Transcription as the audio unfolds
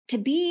to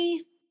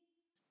be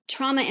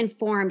trauma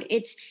informed,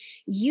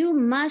 you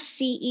must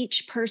see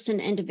each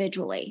person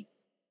individually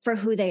for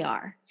who they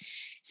are.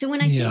 So when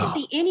I think of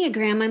the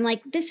Enneagram, I'm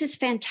like, this is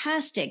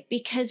fantastic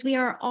because we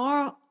are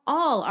all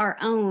our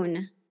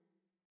own.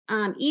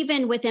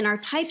 Even within our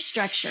type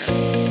structure,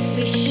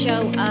 we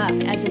show up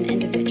as an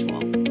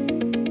individual.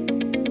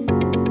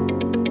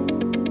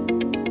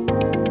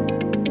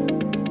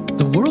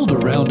 The world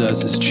around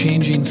us is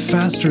changing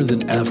faster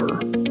than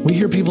ever. We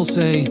hear people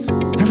say,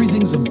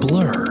 everything's a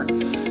blur.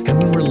 And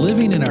when we're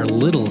living in our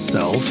little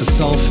self, a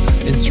self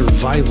in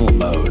survival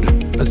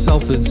mode, a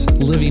self that's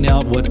living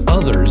out what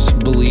others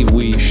believe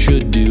we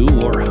should do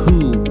or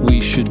who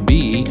we should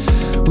be,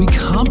 we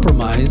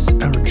compromise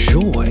our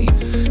joy.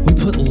 We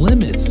put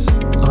limits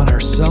on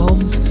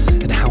ourselves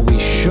and how we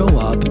show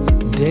up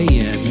day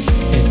in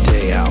and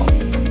day out.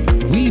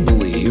 We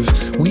believe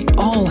we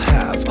all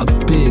have a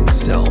big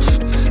self,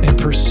 and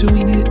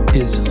pursuing it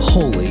is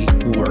holy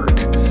work.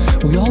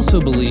 We also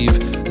believe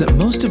that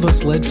most of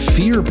us let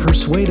fear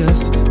persuade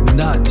us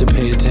not to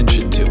pay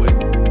attention to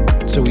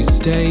it. So we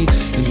stay in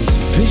this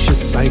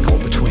vicious cycle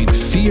between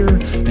fear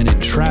and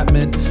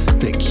entrapment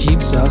that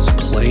keeps us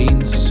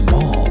playing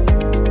small.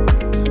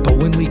 But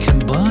when we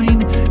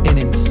combine an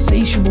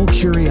insatiable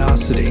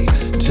curiosity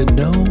to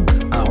know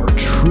our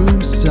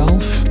true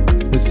self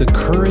with the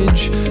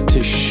courage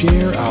to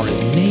share our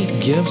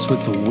innate gifts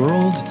with the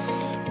world,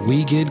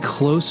 we get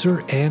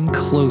closer and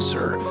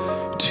closer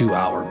to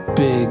our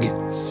big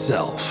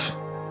self.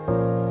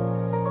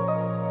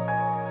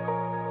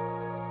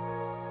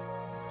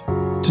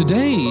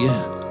 Today,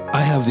 I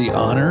have the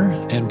honor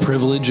and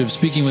privilege of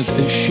speaking with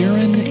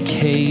Sharon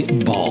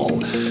K. Ball.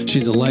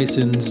 She's a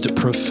licensed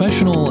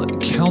professional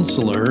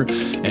counselor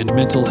and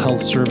mental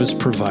health service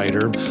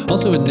provider,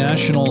 also a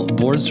national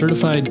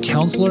board-certified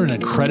counselor and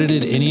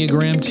accredited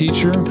Enneagram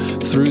teacher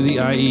through the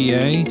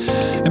IEA.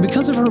 And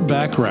because of her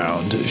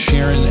background,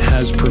 Sharon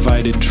has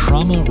provided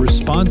trauma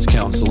response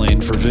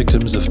counseling for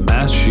victims of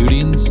mass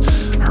shootings,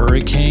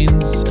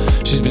 hurricanes.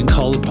 She's been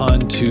called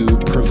upon to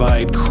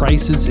provide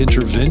crisis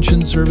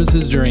intervention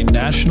services during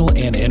national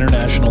and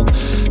international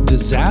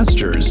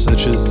disasters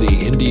such as the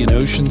Indian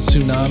Ocean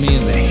tsunami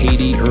and the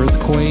Haiti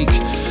earthquake.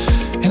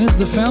 And as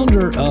the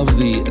founder of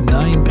the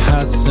 9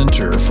 Paths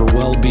Center for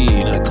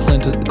Wellbeing, a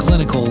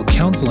clinical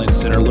counseling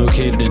center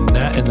located in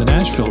the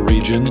Nashville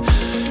region,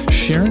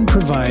 Sharon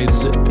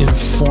provides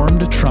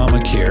informed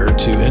trauma care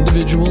to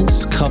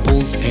individuals,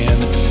 couples,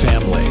 and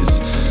families.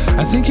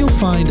 I think you'll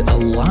find a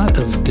lot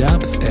of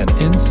depth and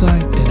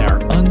insight in our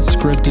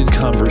unscripted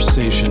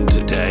conversation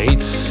today.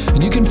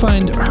 And you can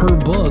find her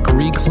book,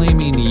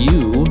 Reclaiming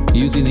You,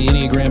 using the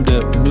Enneagram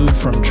to move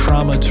from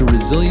trauma to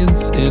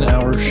resilience, in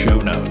our show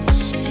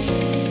notes.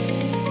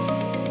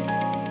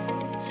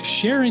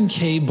 Sharon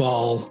K.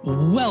 Ball,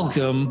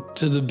 welcome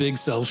to the Big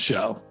Self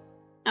Show.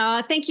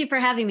 Thank you for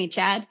having me,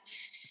 Chad.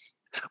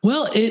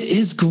 Well, it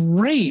is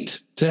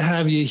great to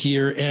have you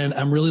here, and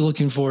I'm really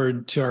looking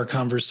forward to our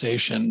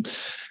conversation.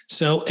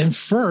 So, and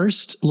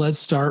first, let's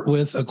start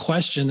with a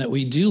question that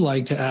we do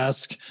like to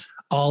ask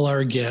all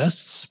our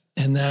guests,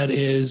 and that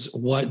is,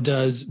 what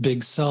does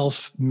big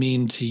self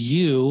mean to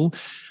you?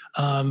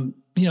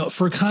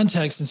 For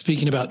context and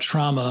speaking about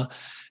trauma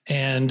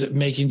and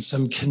making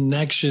some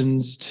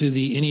connections to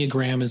the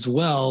Enneagram as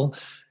well,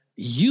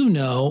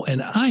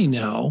 and I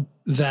know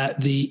that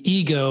the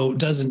ego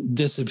doesn't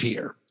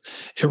disappear.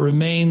 It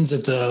remains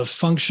at the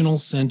functional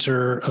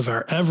center of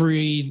our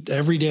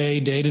everyday,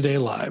 day-to-day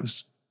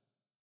lives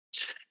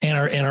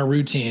and our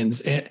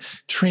routines. And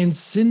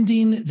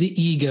transcending the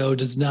ego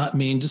does not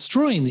mean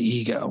destroying the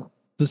ego.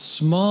 The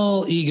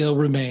small ego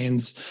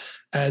remains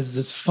as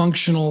this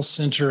functional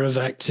center of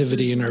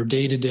activity in our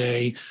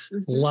day-to-day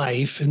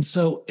life. And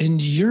so in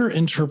your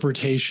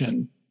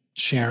interpretation,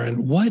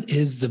 Sharon, what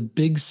is the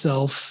big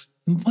self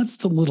and what's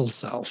the little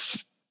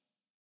self?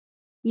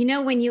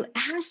 When you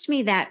asked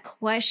me that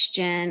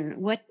question,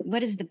 what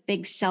does the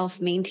big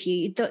self mean to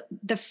you?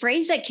 The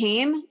phrase that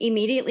came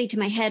immediately to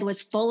my head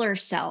was fuller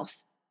self.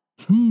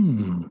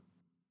 And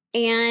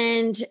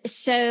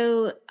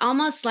so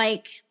almost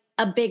like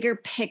a bigger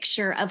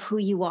picture of who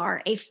you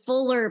are, a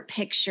fuller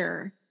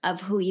picture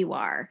of who you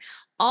are,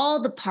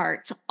 all the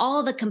parts,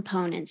 all the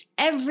components,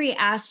 every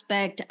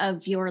aspect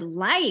of your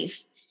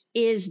life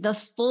is the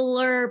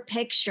fuller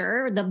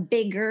picture, the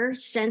bigger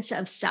sense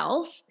of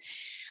self.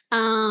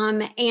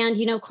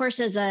 Of course,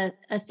 as a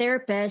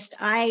therapist,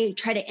 I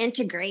try to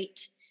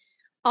integrate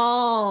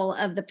all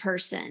of the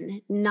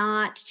person,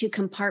 not to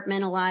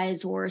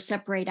compartmentalize or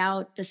separate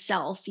out the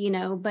self,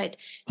 but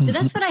so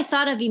that's what I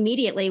thought of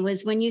immediately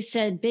was when you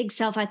said big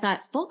self, I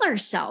thought fuller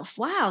self.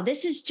 Wow,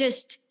 this is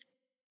just,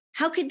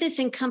 how could this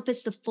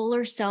encompass the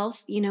fuller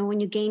self? When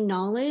you gain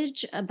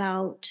knowledge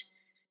about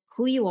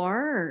who you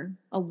are or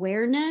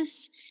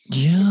awareness,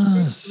 yes.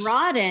 Does this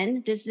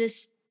broaden? Does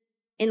this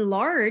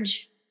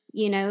enlarge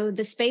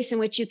the space in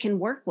which you can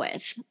work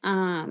with?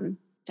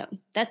 So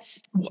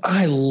that's.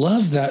 I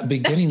love that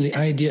beginning, the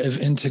idea of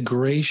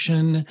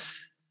integration.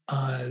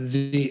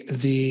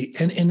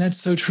 And that's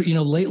so true.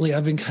 Lately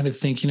I've been kind of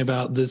thinking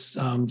about this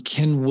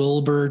Ken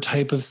Wilber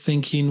type of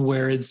thinking,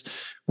 where it's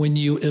when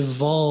you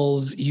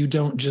evolve, you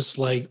don't just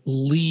like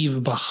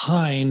leave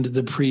behind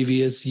the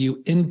previous,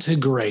 you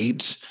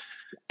integrate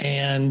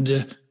and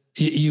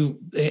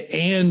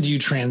you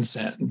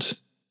transcend.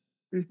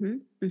 Mm-hmm,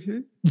 mm-hmm.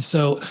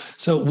 So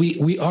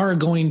we are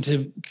going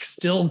to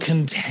still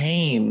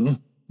contain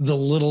the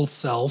little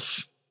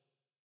self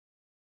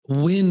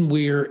when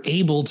we're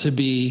able to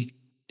be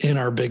in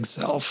our big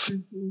self.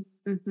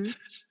 Mm-hmm, mm-hmm.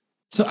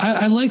 So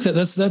I like that.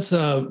 That's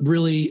a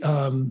really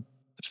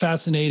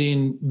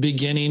fascinating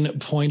beginning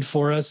point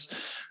for us.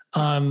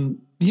 And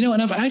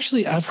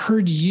I've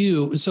heard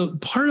you. So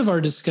part of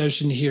our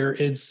discussion here,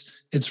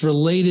 it's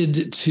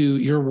related to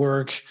your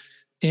work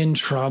in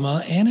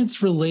trauma, and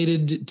it's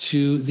related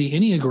to the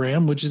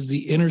Enneagram, which is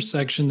the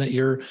intersection that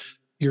your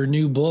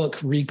new book,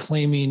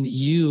 Reclaiming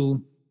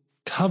You,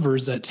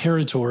 covers that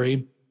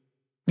territory.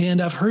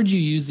 And I've heard you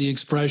use the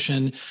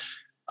expression,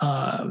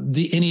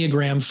 the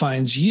Enneagram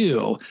finds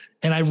you.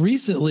 And I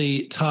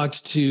recently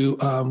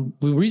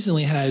we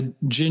recently had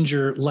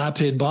Ginger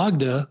Lapid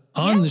Bogda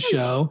on the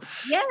show,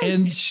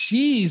 and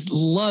she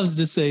loves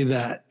to say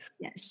that.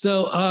 Yes.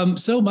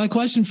 So my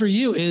question for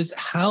you is,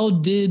 how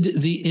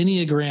did the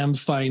Enneagram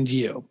find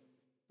you?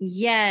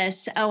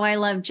 Yes. Oh, I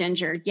love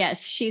Ginger.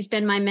 Yes. She's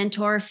been my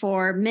mentor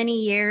for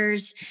many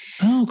years.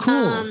 Oh,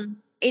 cool.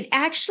 It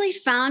actually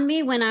found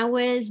me when I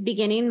was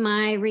beginning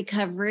my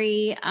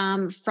recovery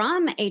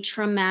from a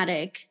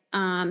traumatic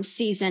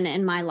season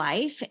in my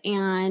life.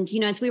 And,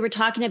 as we were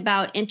talking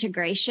about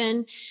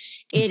integration,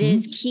 it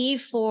is key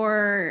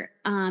for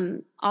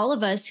all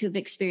of us who've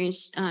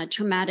experienced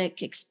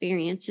traumatic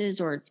experiences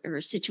or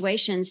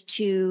situations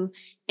to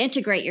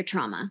integrate your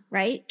trauma,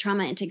 right?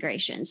 Trauma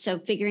integration. So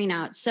figuring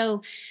out.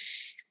 So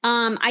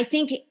I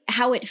think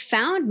how it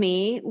found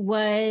me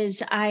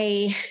was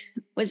I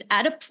was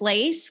at a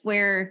place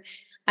where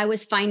I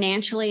was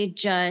financially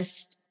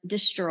just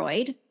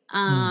destroyed,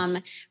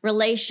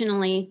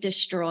 relationally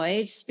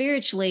destroyed,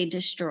 spiritually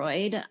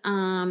destroyed,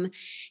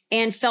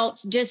 and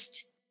felt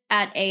just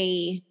at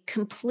a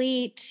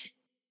complete,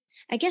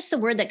 I guess the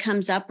word that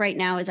comes up right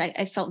now is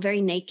I felt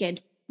very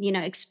naked,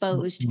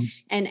 exposed. Mm-hmm.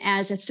 And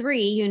as a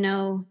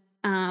 3,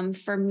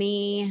 for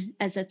me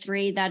as a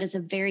 3, that is a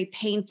very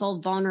painful,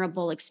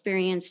 vulnerable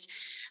experience,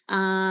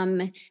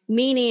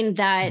 meaning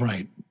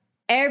that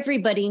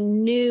everybody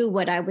knew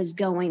what I was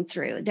going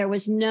through. There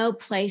was no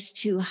place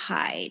to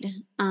hide.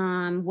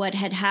 What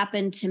had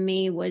happened to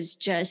me was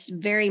just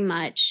very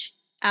much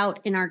out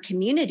in our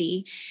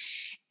community.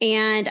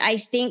 And I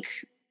think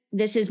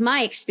this is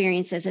my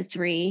experience as a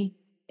 3.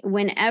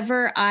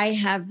 Whenever I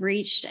have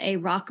reached a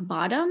rock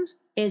bottom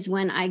is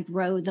when I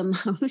grow the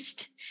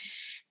most.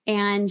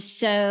 And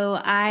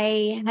so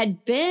I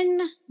had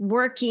been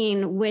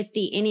working with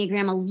the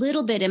Enneagram a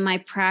little bit in my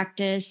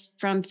practice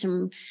from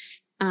some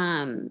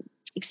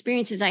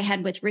experiences I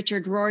had with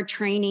Richard Rohr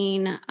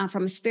training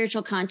from a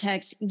spiritual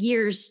context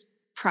years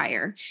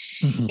prior.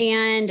 Mm-hmm.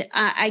 And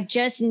I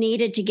just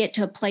needed to get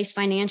to a place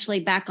financially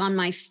back on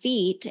my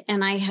feet.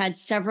 And I had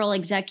several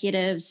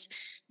executives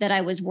that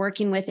I was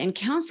working with in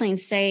counseling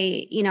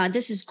say,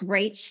 this is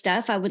great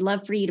stuff. I would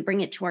love for you to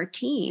bring it to our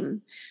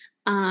team.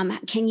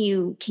 Can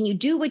you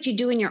do what you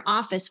do in your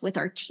office with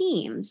our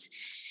teams?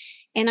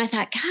 And I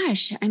thought,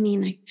 gosh,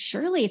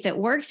 surely if it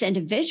works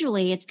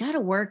individually, it's got to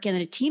work in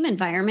a team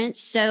environment.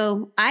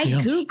 So I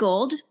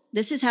Googled,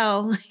 this is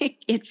how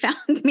it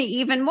found me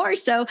even more.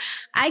 So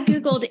I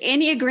Googled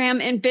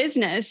Enneagram in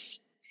business,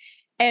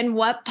 and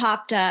what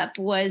popped up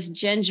was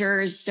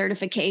Ginger's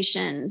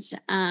certifications.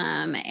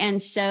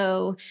 And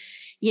so,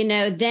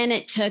 then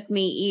it took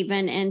me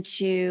even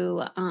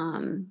into,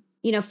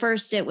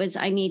 first it was,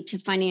 I need to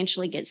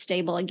financially get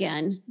stable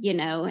again,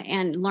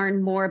 and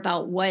learn more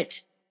about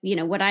what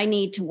I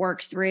need to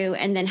work through.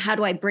 And then how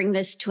do I bring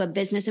this to a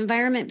business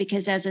environment?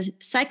 Because as a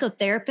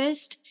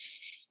psychotherapist,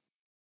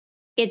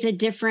 it's a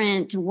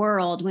different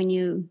world when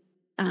you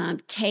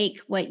take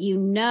what you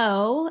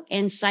know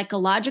in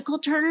psychological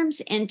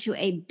terms into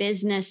a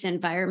business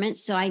environment.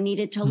 So I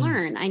needed to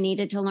learn. I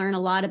needed to learn a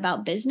lot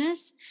about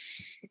business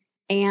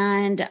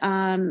and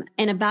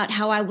about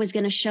how I was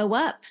going to show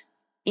up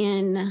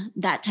in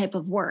that type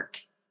of work.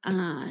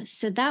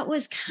 So that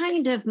was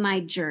kind of my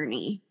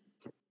journey.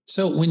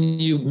 So when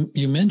you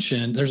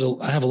mentioned,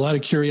 I have a lot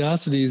of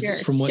curiosities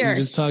from what you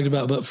just talked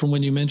about, but from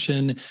when you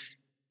mentioned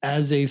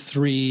as a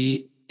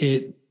 3,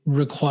 it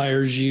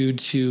requires you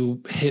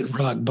to hit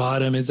rock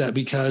bottom. Is that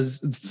because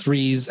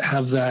 3s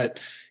have that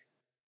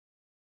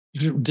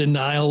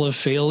denial of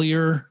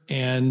failure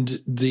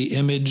and the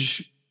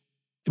image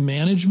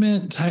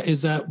management?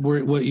 Is that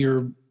what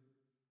you're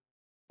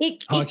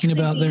talking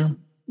about there?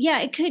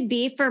 Yeah, it could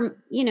be for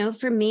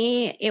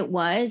me, it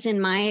was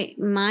in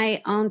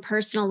my own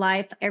personal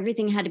life.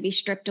 Everything had to be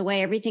stripped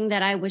away. Everything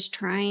that I was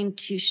trying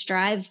to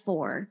strive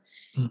for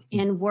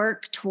and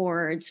work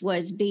towards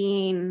was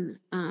being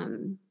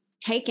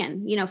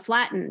taken,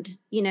 flattened,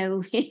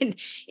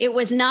 it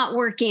was not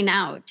working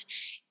out.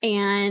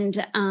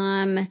 And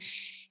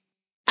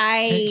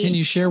Can I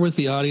you share with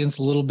the audience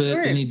a little bit,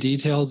 Sure, any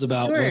details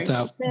about what sure.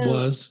 that So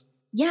was?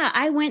 yeah,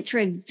 I went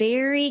through a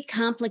very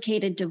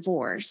complicated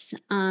divorce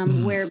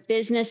Mm, where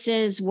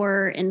businesses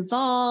were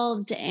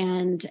involved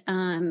and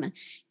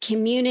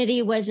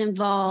community was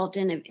involved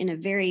in a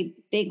very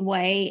big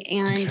way. okay.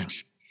 And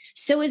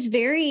so it's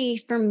very,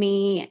 for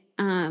me,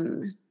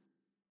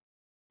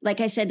 like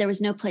I said, there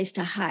was no place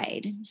to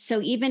hide.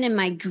 So even in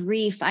my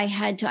grief, I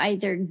had to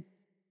either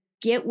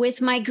get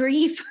with my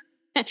grief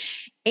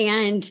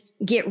and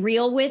get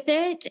real with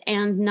it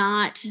and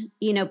not,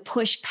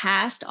 push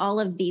past all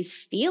of these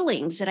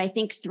feelings that I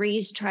think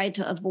threes tried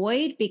to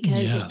avoid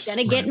because it's going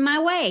Yes, to get right. in my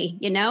way.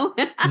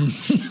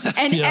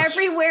 And Yeah.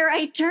 everywhere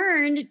I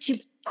turned to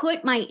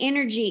put my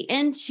energy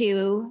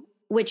into,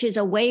 which is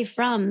away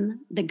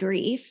from the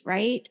grief,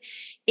 right?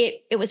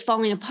 It was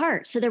falling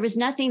apart. So there was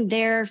nothing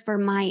there for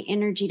my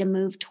energy to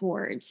move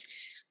towards.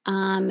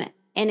 Um,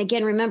 and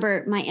again,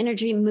 remember, my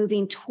energy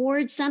moving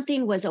towards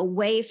something was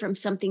away from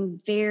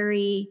something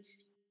very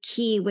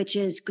key, which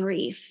is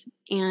grief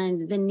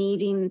and the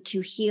needing to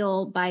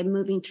heal by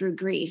moving through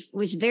grief,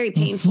 which is very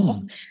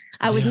painful. Mhm.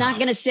 I was not Yeah.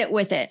 going to sit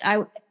with it.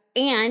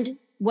 And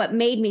what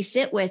made me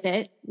sit with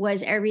it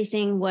was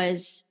everything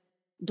was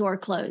door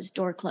closed,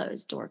 door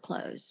closed, door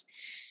closed.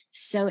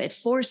 So it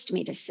forced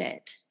me to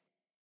sit.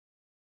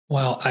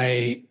 Well,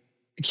 I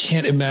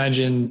can't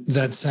imagine.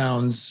 That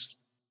sounds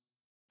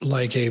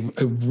like a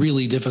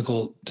really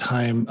difficult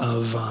time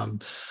of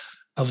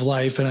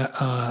life,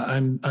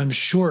 and I'm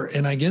sure.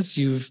 And I guess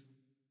you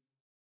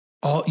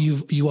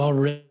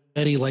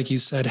already, like you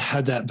said,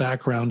 had that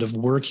background of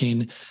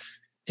working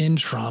in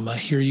trauma.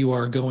 Here you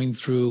are going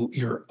through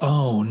your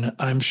own.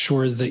 I'm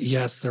sure that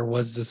yes, there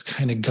was this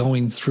kind of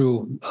going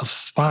through a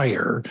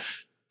fire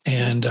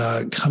and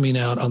coming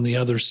out on the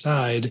other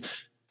side.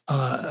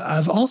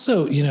 I've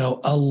also,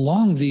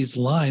 along these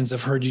lines,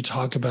 I've heard you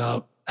talk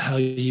about how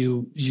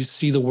you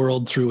see the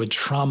world through a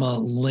trauma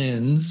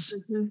lens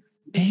Mhm.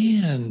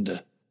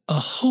 and a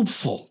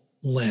hopeful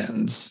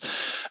lens.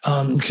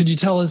 Could you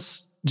tell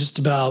us just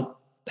about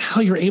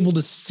how you're able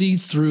to see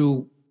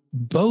through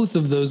both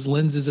of those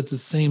lenses at the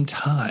same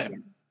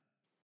time?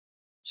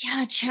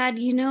 Yeah, Chad,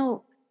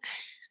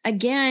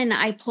 again,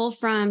 I pull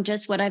from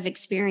just what I've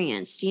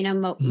experienced. My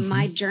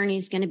Mm-hmm. journey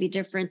is going to be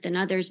different than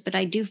others, but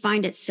I do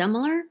find it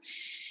similar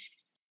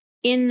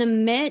in the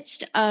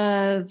midst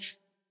of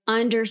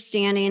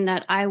understanding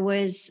that I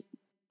was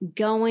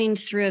going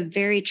through a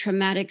very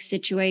traumatic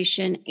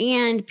situation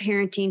and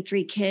parenting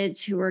three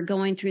kids who are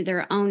going through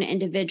their own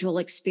individual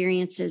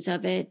experiences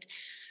of it.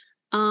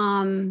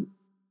 Um,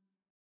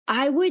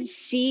 I would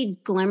see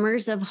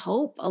glimmers of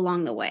hope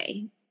along the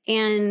way.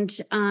 And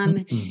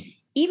Mm-hmm.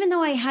 even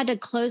though I had to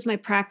close my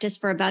practice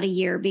for about a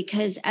year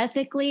because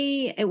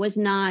ethically it was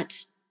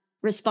not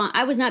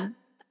I was not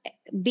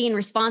being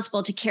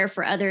responsible to care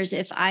for others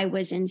if I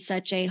was in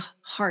such a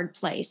hard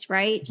place,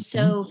 right? Mm-hmm.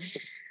 So,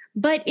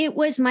 but it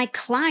was my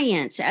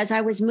clients as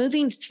I was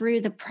moving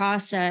through the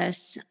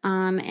process,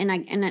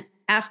 and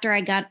after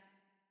I got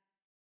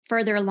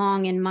further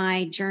along in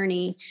my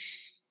journey,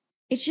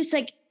 it's just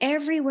like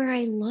everywhere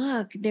I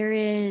look, there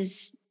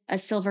is a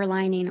silver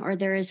lining, or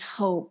there is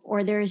hope,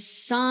 or there is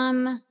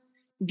some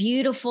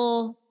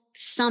beautiful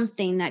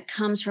something that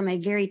comes from a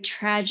very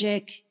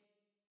tragic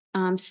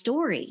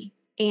story.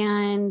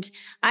 And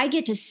I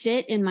get to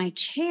sit in my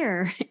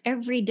chair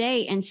every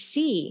day and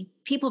see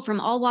people from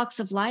all walks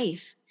of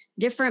life,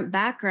 different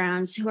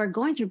backgrounds, who are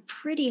going through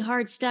pretty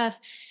hard stuff.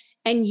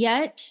 And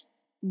yet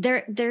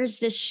there's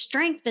this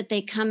strength that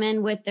they come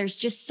in with. There's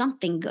just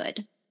something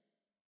good,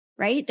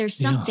 right? There's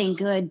Yeah. something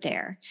good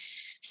there.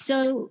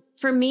 So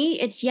for me,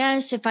 it's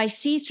yes, if I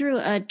see through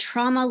a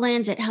trauma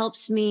lens, it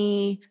helps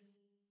me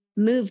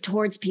move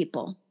towards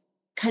people,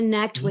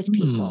 connect with Mm,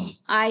 people.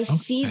 I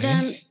see okay.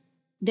 them.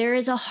 There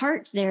is a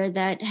heart there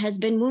that has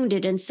been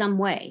wounded in some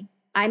way.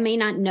 I may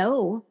not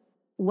know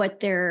what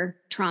their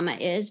trauma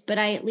is, but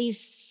I at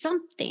least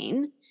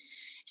something.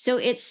 So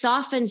it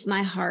softens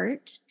my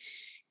heart.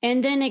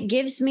 And then it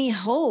gives me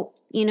hope,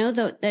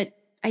 that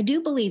I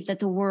do believe that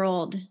the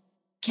world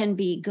can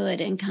be good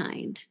and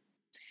kind.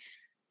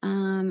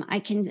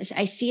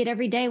 I see it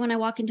every day when I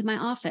walk into my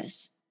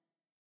office.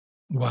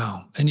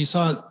 Wow. And you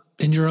saw it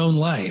in your own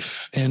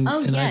life. And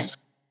Oh, and I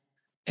yes.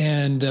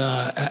 and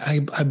I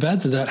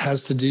bet that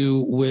has to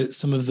do with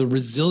some of the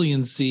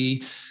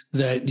resiliency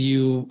that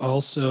you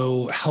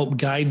also help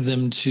guide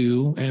them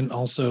to, and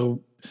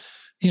also,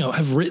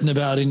 have written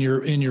about in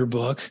your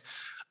book.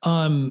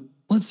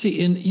 Let's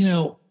see.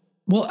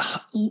 Well,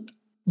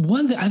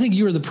 I think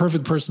you are the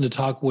perfect person to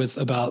talk with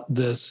about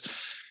this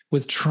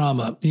with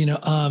trauma.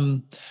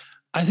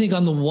 I think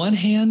on the one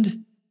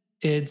hand,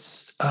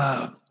 it's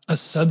a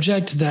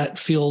subject that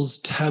feels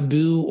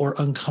taboo or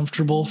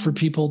uncomfortable for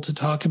people to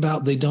talk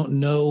about. They don't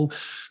know,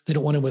 they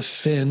don't want to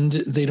offend,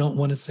 they don't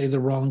want to say the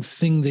wrong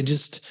thing.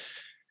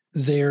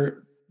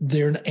 They're,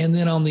 and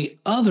then on the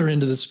other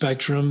end of the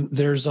spectrum,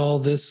 there's all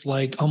this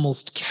like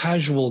almost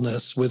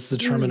casualness with the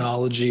Mm,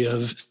 terminology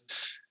of,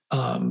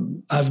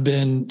 I've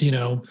been,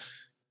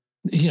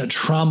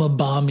 trauma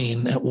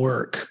bombing at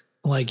work.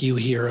 like you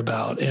hear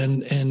about,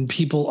 and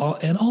people,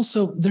 and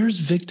also there's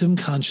victim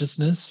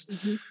consciousness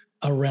Mm-hmm.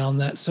 around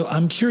that. So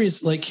I'm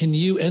curious, like, can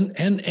you,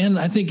 and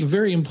I think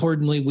very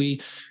importantly,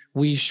 we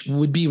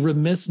would be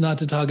remiss not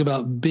to talk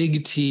about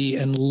big T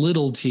and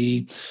little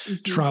t Mm-hmm.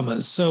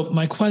 traumas. So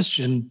my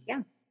question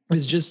Yeah.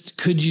 is just,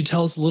 could you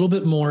tell us a little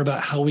bit more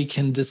about how we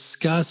can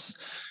discuss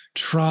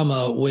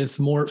trauma with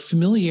more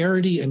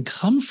familiarity and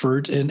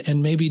comfort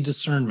and maybe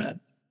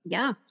discernment?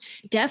 Yeah,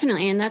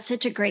 definitely. And that's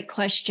such a great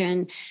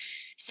question.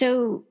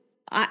 So,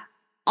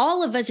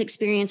 all of us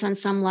experience on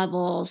some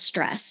level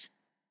stress,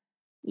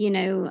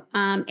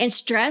 and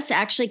stress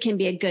actually can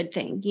be a good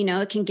thing.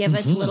 It can give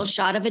us a little Mm-hmm.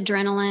 shot of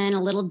adrenaline, a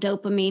little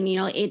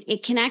dopamine.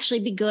 It can actually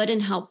be good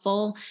and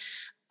helpful.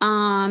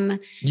 Um,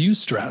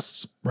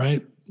 Eustress,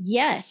 right?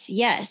 yes,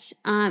 yes.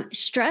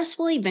 Stress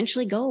will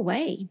eventually go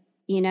away.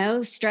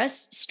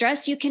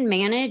 Stress you can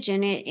manage,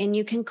 and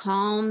you can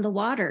calm the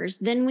waters.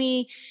 Then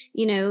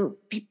you know,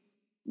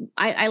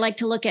 I like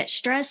to look at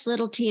stress,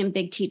 little t, and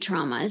big T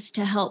traumas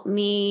to help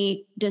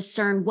me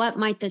discern what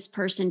might this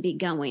person be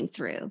going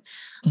through.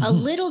 A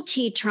Mm-hmm. little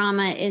t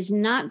trauma is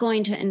not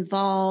going to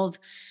involve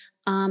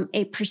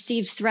a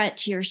perceived threat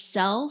to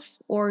yourself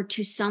or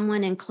to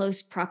someone in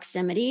close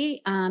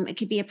proximity. It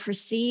could be a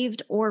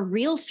perceived or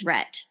real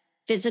threat,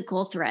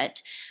 physical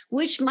threat,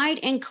 which might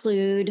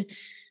include,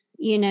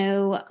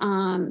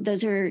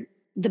 those are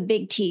the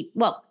big T.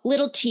 Well,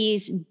 little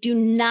t's do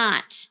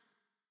not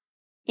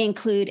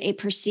include a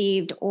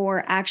perceived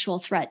or actual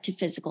threat to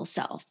physical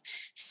self.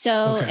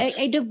 So Okay.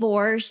 a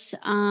divorce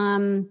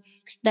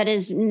that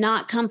is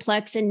not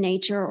complex in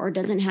nature or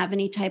doesn't have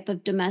any type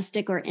of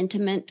domestic or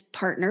intimate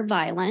partner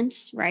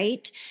violence,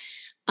 right?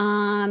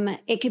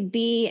 It could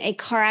be a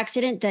car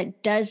accident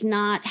that does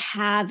not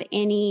have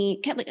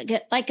any,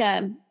 like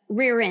a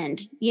rear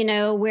end,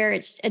 where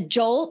it's a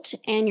jolt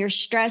and you're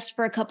stressed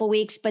for a couple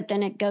weeks, but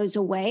then it goes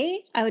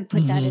away. I would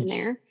put that Mm-hmm. in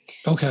there.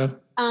 Okay.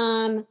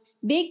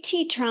 Big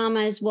T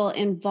traumas will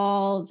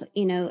involve,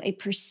 a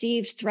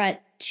perceived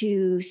threat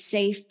to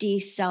safety,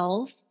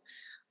 self,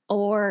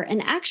 or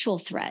an actual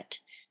threat.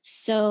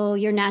 So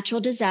your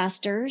natural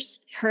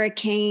disasters,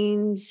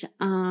 hurricanes,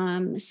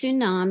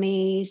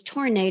 tsunamis,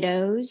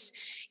 tornadoes.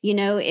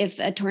 If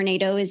a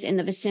tornado is in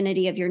the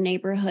vicinity of your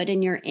neighborhood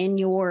and you're in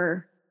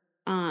your,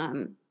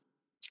 um,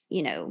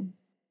 you know,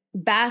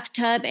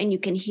 bathtub and you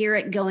can hear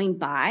it going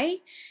by,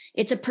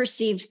 it's a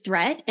perceived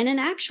threat and an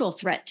actual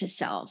threat to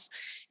self.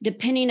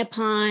 Depending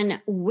upon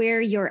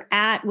where you're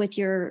at with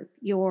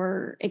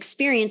your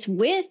experience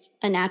with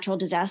a natural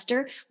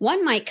disaster,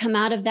 one might come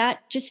out of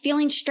that just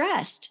feeling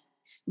stressed,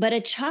 but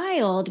a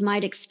child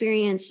might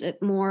experience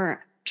it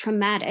more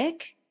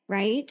traumatic,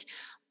 right?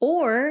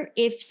 Or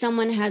if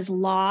someone has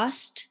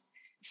lost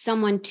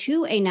someone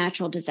to a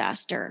natural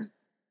disaster,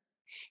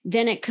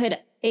 then it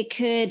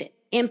could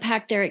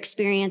impact their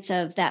experience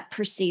of that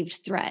perceived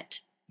threat.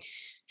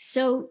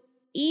 So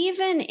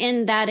even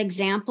in that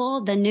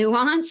example, the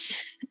nuance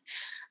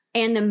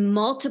and the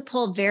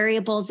multiple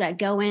variables that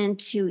go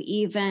into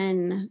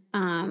even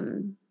I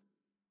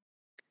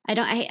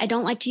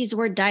don't like to use the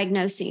word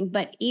diagnosing,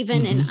 but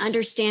even in Mm-hmm.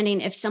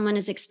 understanding if someone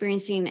is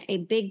experiencing a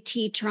big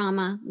T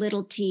trauma,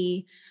 little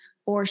t,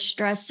 or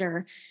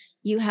stressor,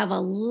 you have a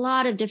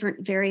lot of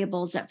different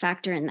variables that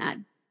factor in that.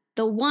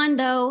 The one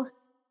though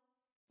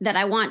that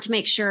I want to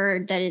make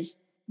sure that is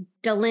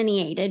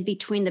delineated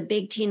between the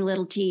big T and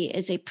little t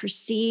is a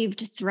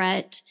perceived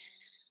threat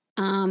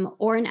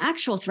or an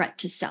actual threat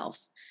to self.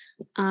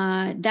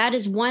 That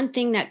is one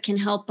thing that can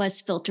help us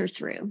filter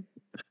through.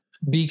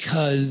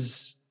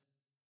 Because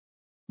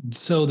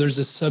so there's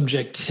a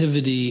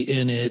subjectivity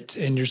in it,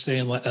 and you're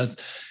saying like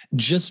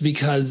just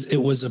because it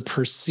was a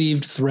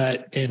perceived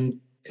threat, and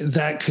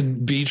that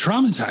could be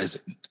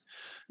traumatizing.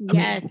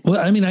 Yes.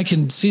 I mean, I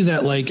can see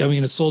that. Like, I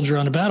mean, a soldier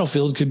on a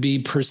battlefield could be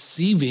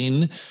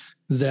perceiving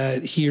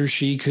that he or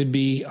she could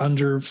be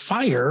under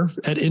fire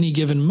at any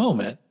given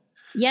moment.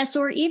 Yes,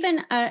 or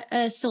even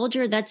a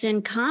soldier that's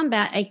in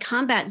combat, a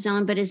combat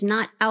zone, but is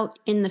not out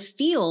in the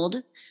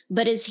field,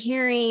 but is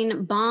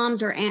hearing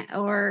bombs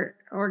or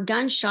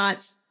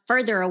gunshots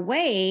further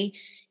away,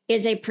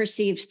 is a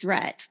perceived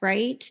threat,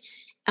 right?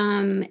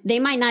 They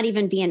might not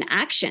even be in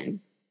action.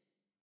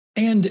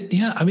 And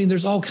yeah, I mean,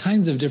 there's all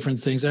kinds of different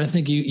things. And I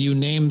think you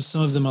named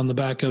some of them on the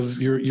back of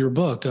your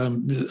book.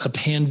 A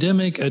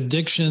pandemic,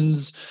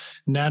 addictions,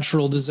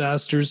 natural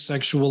disasters,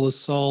 sexual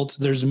assault.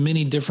 There's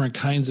many different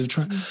kinds of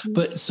Mm-hmm.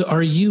 but so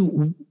are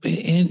you,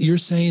 and you're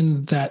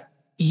saying that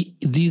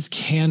these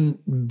can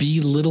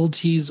be little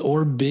t's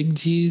or big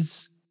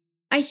t's?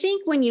 I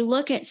think when you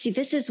look at, see,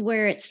 this is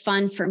where it's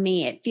fun for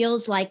me. It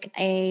feels like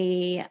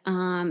a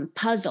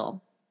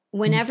puzzle.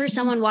 Whenever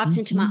someone walks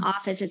into my Mm-hmm.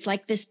 office, it's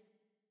like this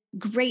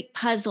great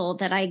puzzle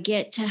that I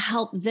get to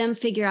help them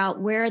figure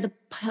out where are the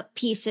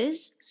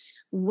pieces,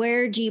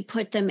 where do you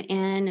put them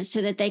in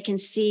so that they can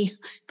see,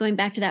 going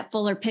back to that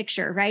fuller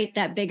picture, right?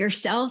 That bigger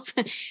self,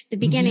 the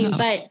beginning. Yeah.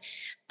 But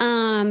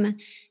um,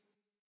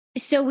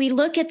 So we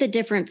look at the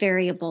different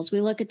variables. We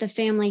look at the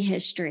family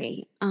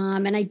history.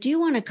 And I do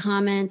want to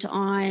comment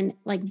on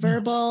like Yeah.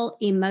 verbal,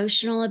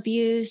 emotional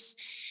abuse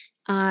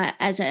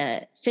as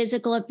a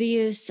physical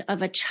abuse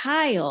of a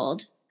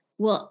child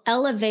will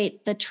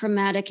elevate the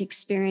traumatic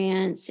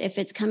experience if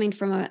it's coming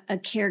from a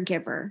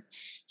caregiver.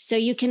 So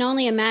you can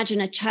only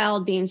imagine a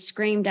child being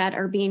screamed at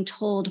or being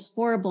told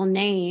horrible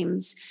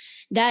names.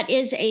 That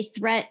is a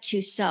threat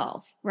to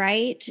self,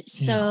 right? Yeah.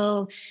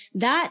 So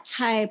that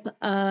type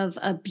of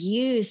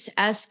abuse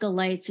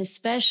escalates,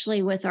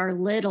 especially with our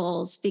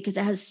littles, because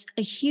it has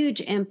a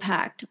huge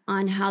impact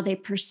on how they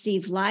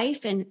perceive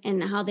life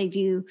and how they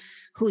view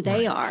who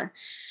they Right.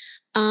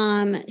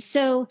 are.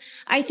 So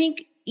I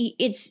think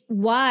it's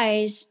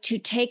wise to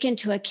take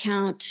into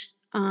account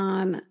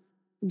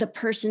the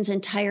person's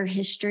entire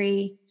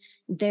history,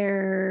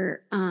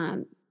 their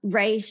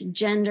race,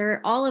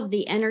 gender, all of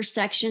the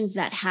intersections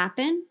that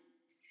happen,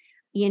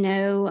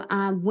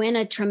 when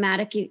a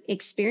traumatic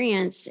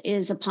experience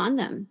is upon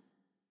them.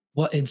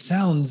 Well,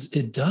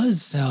 it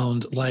does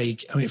sound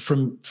like, I mean,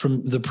 from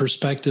the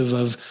perspective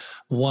of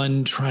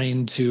one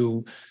trying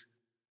to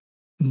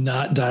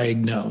not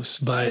diagnose,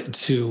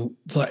 but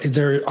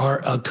there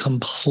are a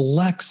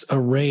complex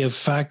array of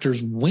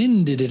factors.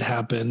 When did it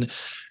happen?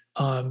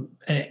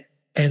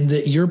 And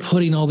that you're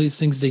putting all these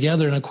things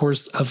together. And of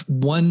course, of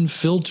one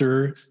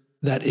filter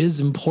that is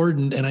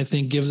important, and I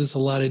think gives us a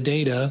lot of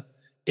data,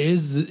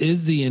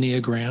 is the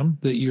Enneagram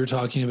that you're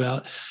talking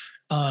about.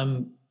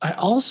 I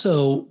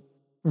also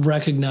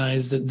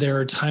recognize that there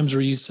are times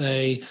where you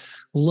say,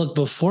 look,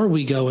 before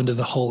we go into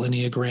the whole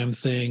Enneagram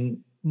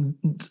thing,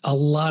 a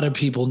lot of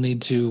people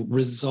need to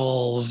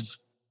resolve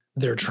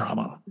their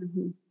trauma.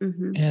 Mm-hmm,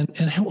 mm-hmm.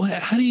 And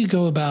how do you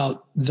go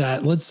about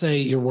that? Let's say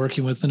you're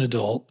working with an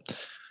adult,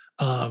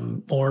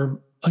 or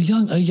a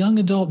young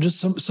adult, just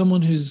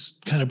someone who's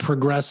kind of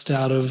progressed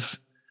out of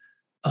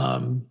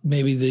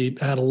maybe the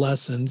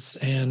adolescence,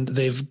 and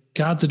they've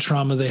got the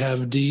trauma they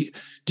have. Do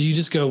you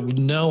just go,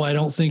 no, I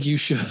don't think you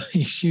should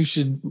you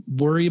should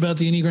worry about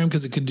the Enneagram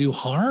because it could do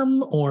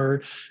harm,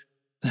 or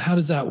how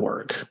does that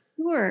work?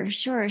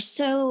 Sure.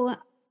 So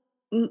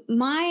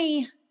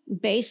my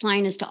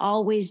baseline is to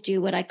always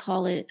do what I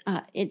call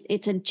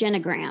it's a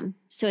genogram.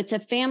 So it's a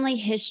family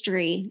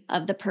history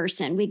of the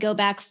person. We go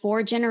back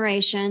 4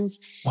 generations.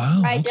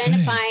 Wow. We're Okay.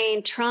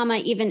 identifying trauma,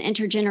 even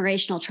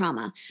intergenerational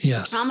trauma.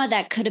 Yes. Trauma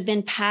that could have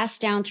been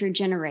passed down through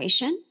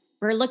generation.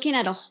 We're looking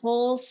at a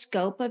whole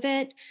scope of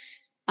it.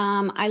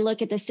 I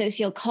look at the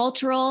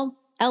sociocultural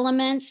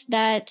elements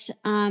that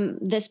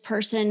this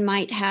person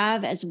might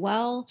have as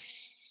well.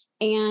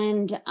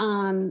 And,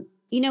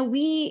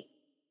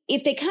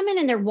 if they come in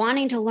and they're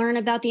wanting to learn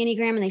about the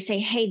Enneagram and they say,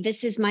 hey,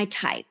 this is my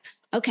type.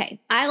 Okay,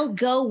 I'll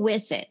go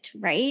with it.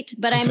 Right.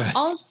 But Okay. I'm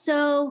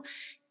also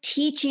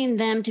teaching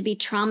them to be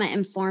trauma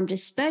informed,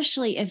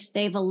 especially if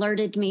they've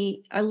alerted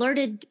me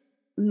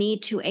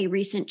to a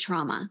recent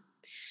trauma.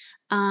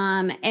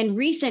 And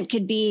recent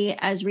could be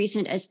as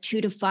recent as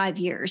 2 to 5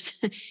 years.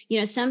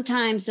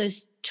 Sometimes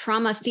those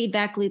trauma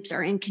feedback loops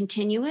are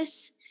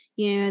continuous.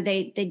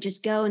 They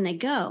just go and they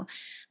go.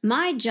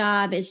 My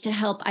job is to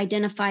help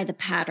identify the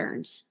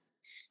patterns.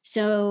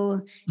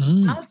 So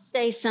I'll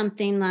say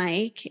something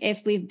like,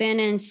 if we've been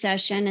in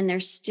session and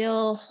they're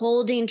still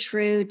holding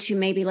true to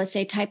maybe, let's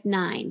say, type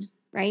 9,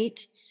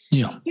 right?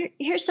 Yeah.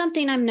 Here's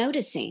something I'm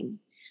noticing.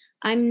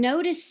 I'm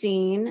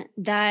noticing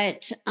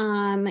that,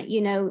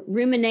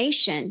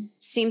 rumination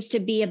seems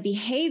to be a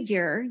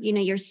behavior.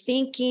 You're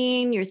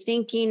thinking,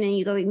 and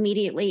you go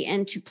immediately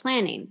into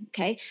planning.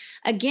 Okay.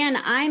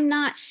 Again, I'm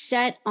not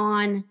set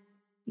on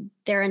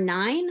they're a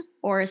 9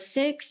 or a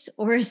 6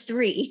 or a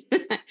 3.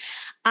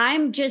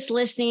 I'm just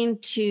listening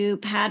to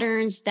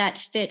patterns that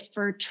fit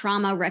for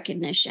trauma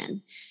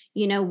recognition.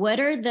 What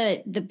are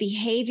the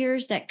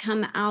behaviors that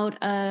come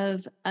out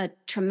of a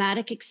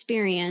traumatic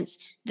experience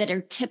that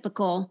are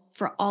typical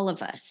for all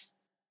of us?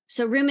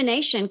 So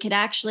rumination could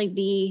actually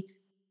be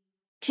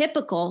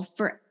typical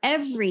for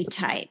every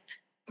type.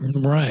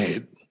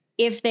 Right.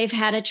 If they've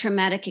had a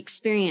traumatic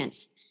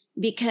experience,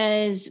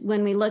 because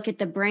when we look at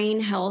the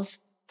brain health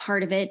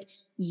part of it,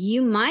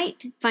 you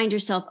might find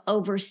yourself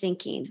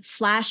overthinking,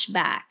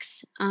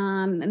 flashbacks,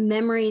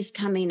 memories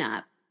coming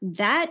up.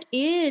 That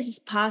is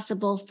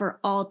possible for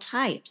all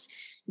types.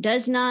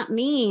 Does not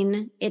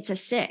mean it's a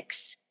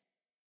 6.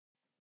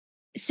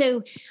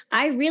 So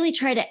I really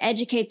try to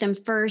educate them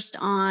first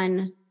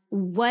on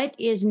what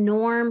is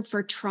norm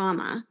for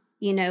trauma.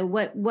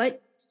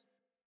 What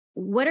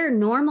are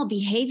normal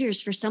behaviors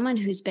for someone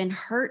who's been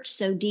hurt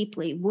so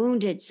deeply,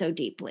 wounded so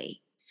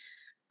deeply?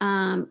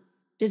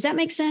 Does that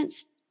make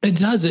sense? It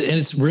does. And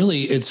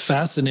it's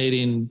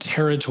fascinating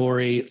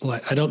territory.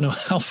 Like, I don't know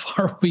how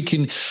far we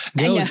can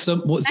go with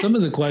some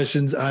of the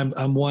questions.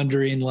 I'm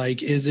wondering,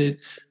 like, is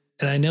it,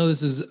 and I know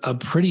this is a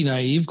pretty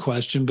naive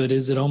question, but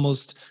is it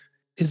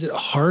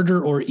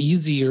harder or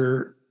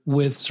easier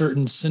with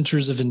certain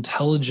centers of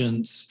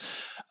intelligence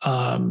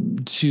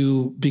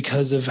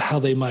because of how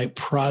they might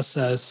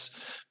process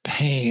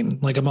pain?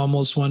 Like, I'm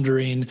almost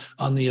wondering,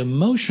 on the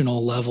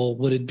emotional level,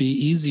 would it be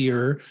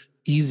easier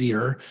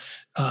easier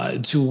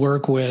to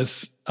work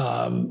with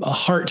a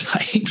heart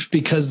type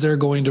because they're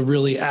going to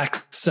really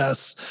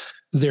access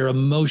their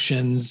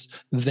emotions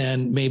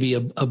than maybe a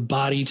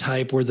body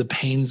type where the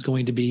pain's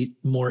going to be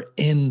more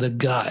in the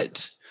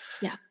gut.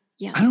 Yeah.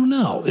 Yeah. I don't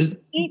know.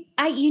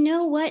 You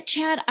know what,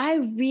 Chad?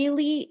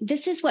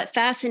 This is what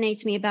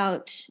fascinates me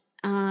about,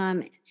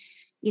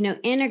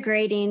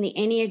 integrating the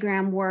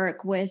Enneagram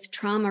work with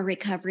trauma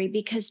recovery,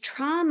 because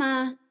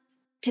to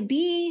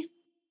be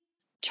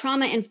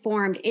trauma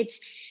informed,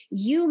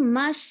 you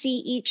must see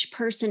each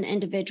person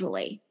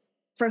individually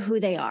for who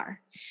they are.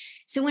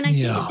 So when I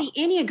think of the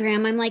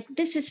Enneagram, I'm like,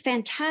 this is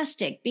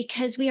fantastic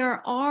because we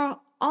are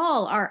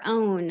all our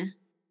own.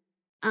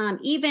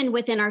 Even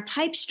within our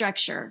type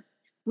structure,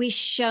 we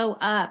show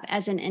up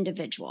as an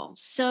individual.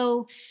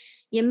 So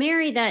you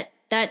marry that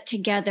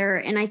together,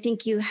 and I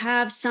think you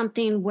have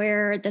something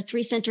where the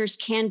three centers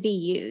can be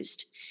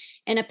used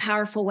in a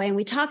powerful way. And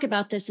we talk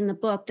about this in the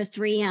book, the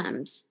 3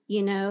 M's,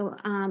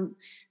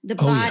 the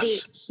body,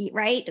 yes.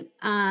 Right?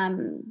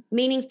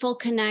 Meaningful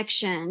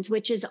connections,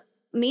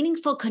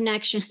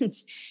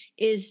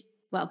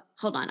 well,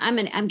 hold on. I'm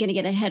going to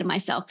get ahead of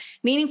myself.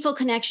 Meaningful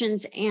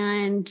connections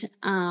and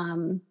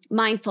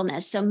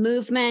mindfulness. So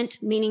movement,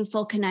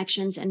 meaningful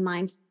connections, and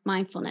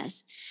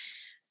mindfulness.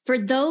 For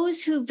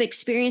those who've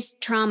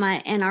experienced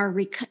trauma and are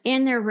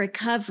in their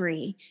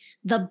recovery,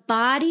 the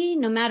body,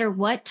 no matter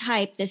what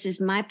type, this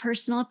is my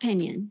personal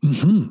opinion,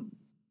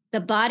 the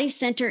body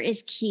center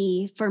is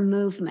key for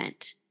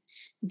movement,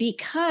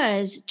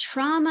 because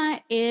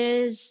trauma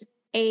is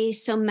a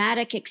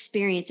somatic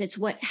experience. It's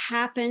what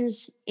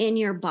happens in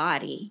your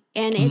body,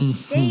 and it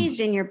stays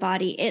in your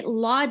body. It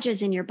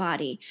lodges in your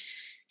body.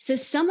 So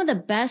some of the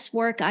best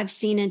work I've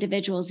seen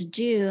individuals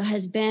do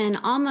has been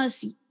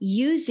almost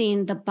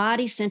using the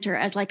body center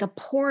as like a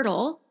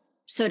portal,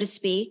 so to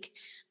speak,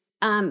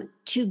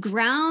 to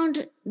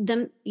ground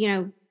them,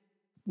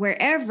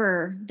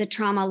 wherever the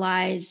trauma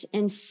lies,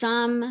 in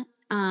some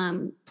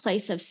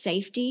place of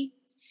safety.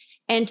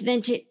 And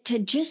then to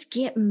just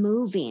get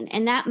moving.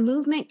 And that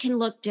movement can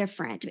look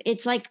different.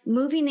 It's like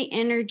moving the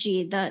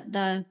energy,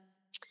 the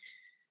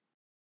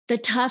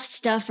tough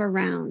stuff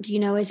around.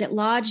 Is it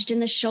lodged in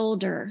the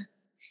shoulder?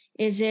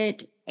 Is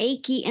it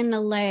achy in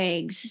the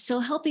legs? So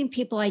helping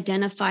people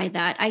identify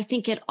that. I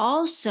think it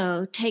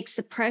also takes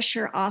the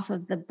pressure off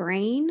of the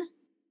brain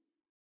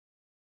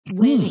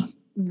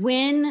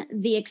when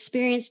the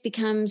experience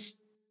becomes,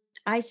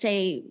 I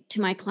say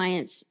to my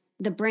clients,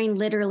 the brain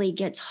literally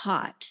gets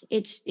hot.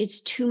 It's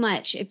too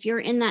much. If you're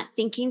in that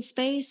thinking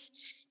space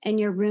and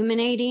you're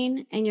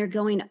ruminating and you're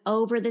going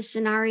over the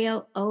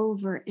scenario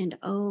over and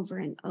over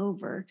and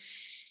over,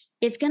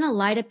 it's going to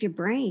light up your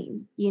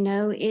brain.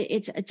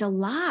 It's a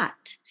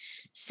lot.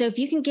 So if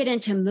you can get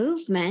into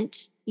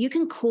movement, you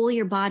can cool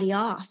your body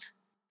off.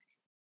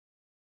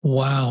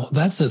 Wow,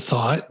 that's a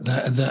thought.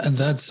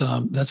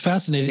 That's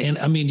fascinating. And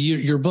I mean,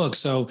 your book.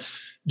 So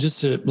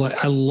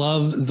I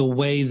love the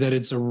way that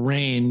it's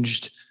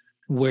arranged,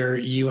 where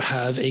you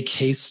have a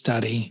case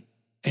study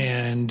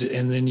and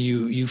then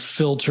you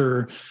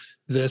filter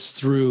this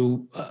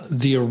through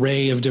the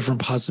array of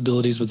different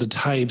possibilities with the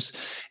types.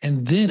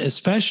 And then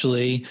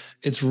especially,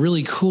 it's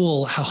really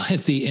cool how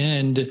at the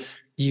end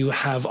you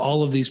have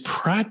all of these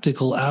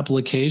practical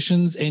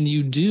applications, and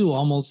you do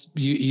almost,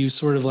 you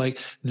sort of like,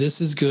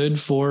 this is good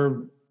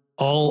for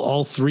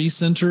all three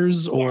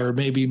centers, or yes,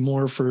 maybe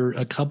more for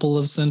a couple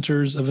of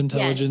centers of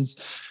intelligence.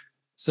 Yes.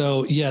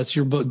 So yes,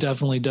 your book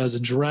definitely does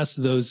address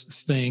those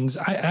things.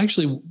 I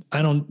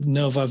don't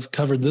know if I've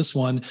covered this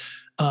one.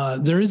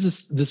 There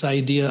is this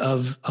idea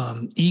of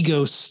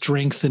ego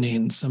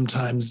strengthening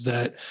sometimes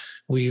that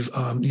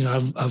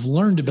I've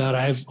learned about.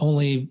 I've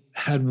only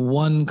had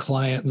one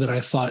client that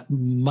I thought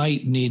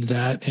might need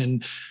that,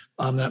 and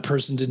that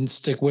person didn't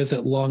stick with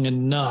it long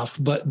enough.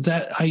 But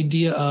that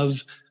idea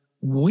of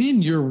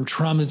when you're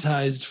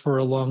traumatized for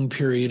a long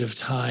period of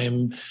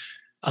time,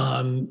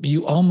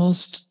 you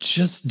almost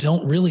just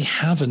don't really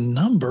have a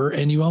number,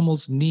 and you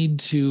almost need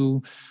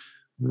to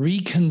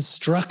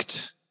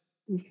reconstruct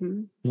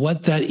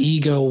what that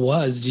ego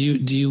was. Do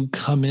you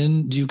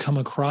come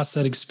across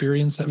that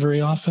experience that very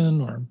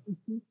often, or?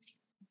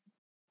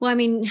 Well, I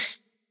mean,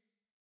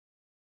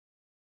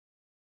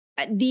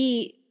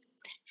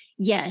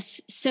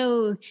 yes.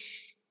 So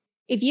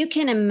if you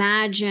can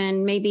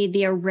imagine maybe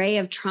the array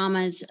of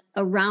traumas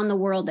around the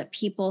world that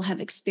people have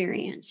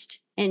experienced,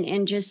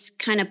 and just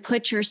kind of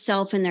put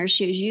yourself in their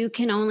shoes, you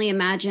can only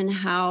imagine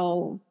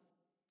how,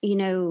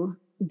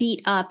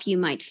 beat up you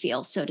might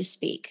feel, so to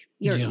speak,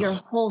 your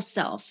whole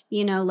self,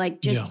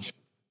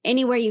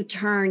 anywhere you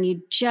turn,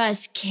 you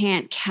just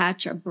can't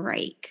catch a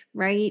break.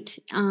 Right.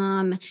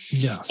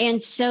 Yes.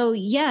 And so,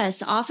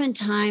 yes,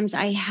 oftentimes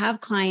I have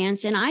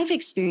clients, and I've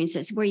experienced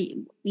this, where,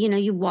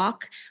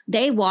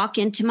 they walk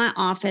into my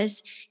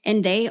office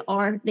and they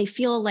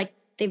feel like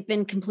they've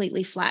been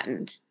completely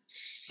flattened.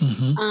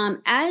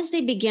 As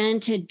they begin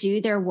to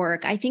do their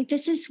work, I think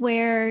this is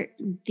where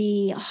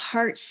the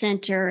heart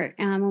center,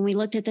 when we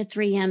looked at the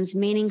 3 M's,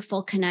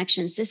 meaningful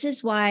connections, this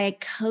is why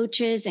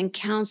coaches and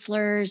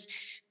counselors,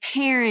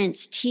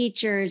 parents,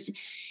 teachers,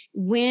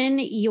 when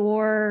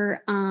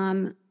you're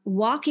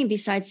walking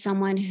beside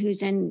someone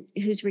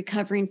who's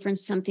recovering from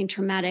something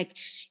traumatic,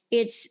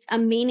 it's a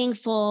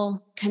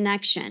meaningful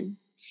connection.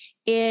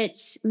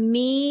 It's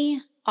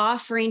me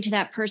offering to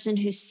that person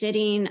who's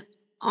sitting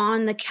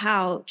on the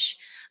couch,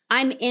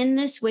 I'm in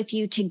this with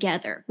you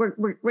together.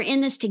 We're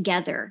in this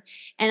together.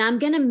 And I'm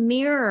going to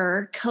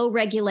mirror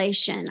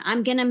co-regulation.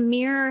 I'm going to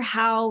mirror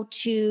how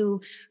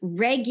to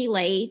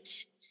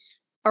regulate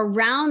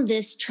around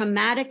this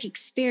traumatic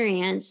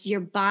experience, your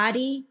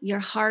body, your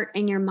heart,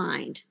 and your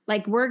mind.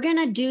 Like, we're going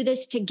to do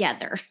this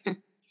together.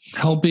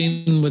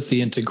 Helping with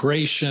the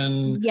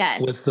integration,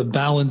 yes, with the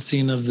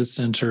balancing of the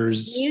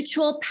centers.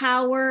 Mutual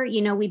power.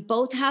 We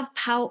both have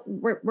power.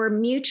 We're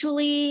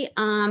mutually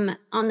on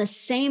the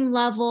same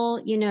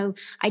level.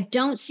 I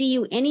don't see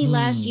you any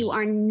less. You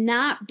are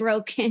not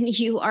broken.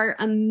 You are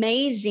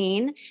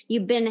amazing.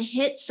 You've been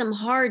hit some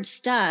hard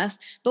stuff,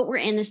 but we're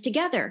in this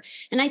together.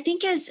 And I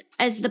think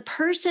as the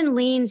person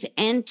leans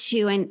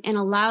into and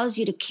allows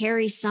you to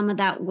carry some of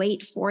that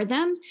weight for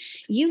them,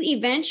 you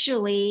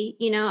eventually,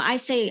 I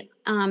say,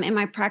 in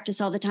my practice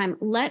all the time,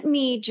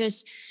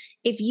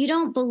 if you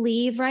don't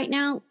believe right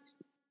now,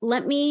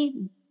 let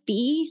me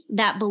be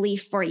that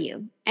belief for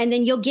you. And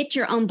then you'll get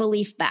your own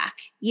belief back,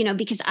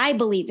 because I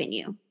believe in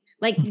you.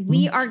 Like,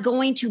 we are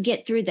going to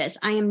get through this.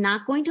 I am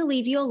not going to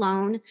leave you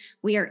alone.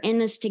 We are in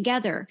this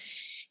together.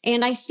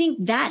 And I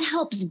think that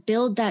helps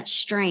build that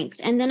strength.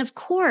 And then, of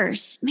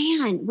course,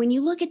 man, when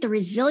you look at the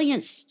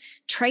resilience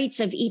traits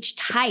of each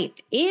type,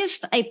 if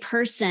a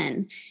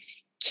person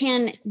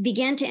can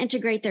begin to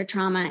integrate their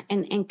trauma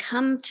and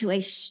come to a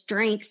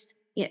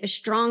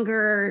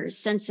stronger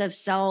sense of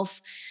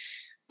self,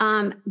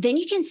 then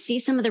you can see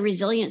some of the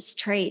resilience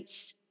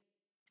traits,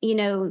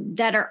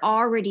 that are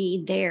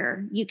already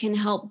there. You can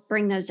help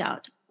bring those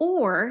out.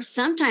 Or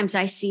sometimes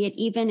I see it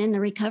even in the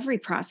recovery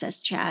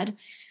process, Chad,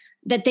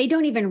 that they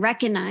don't even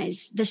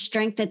recognize the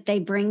strength that they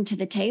bring to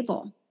the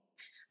table.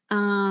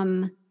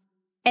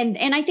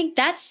 And I think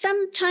that's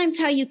sometimes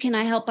how you can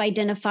help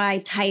identify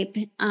type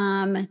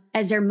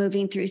as they're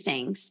moving through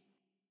things.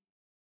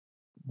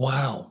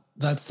 Wow,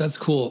 that's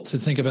cool to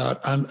think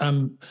about.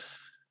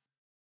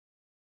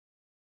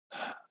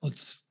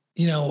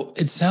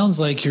 It sounds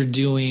like you're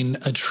doing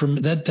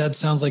that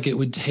sounds like it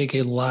would take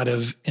a lot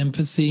of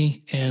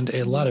empathy and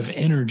a lot of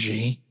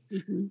energy.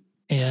 Mm-hmm.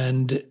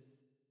 And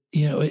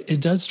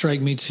it does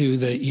strike me too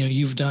that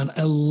you've done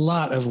a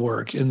lot of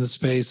work in the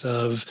space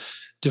of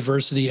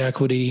diversity,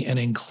 equity, and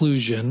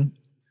inclusion.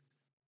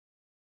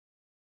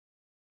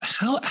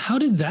 How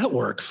did that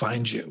work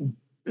find you?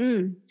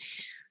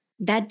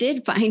 That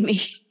did find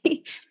me.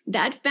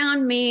 That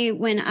found me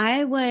when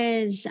I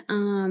was,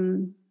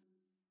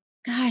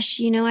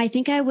 I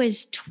think I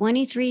was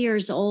 23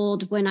 years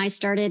old when I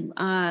started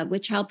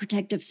with Child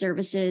Protective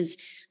Services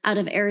out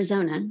of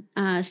Arizona,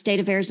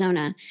 state of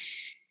Arizona.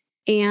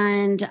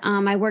 And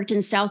I worked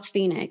in South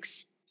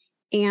Phoenix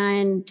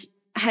and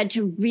had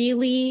to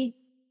really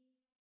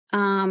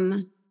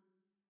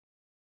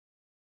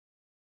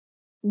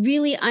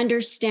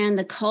understand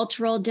the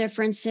cultural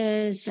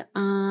differences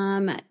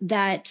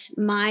that's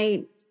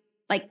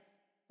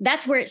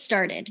where it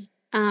started,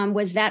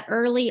 was that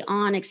early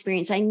on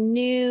experience. I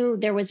knew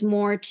there was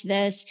more to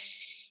this.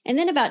 And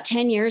then about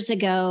 10 years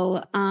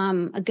ago,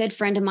 a good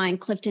friend of mine,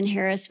 Clifton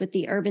Harris with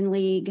the Urban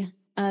League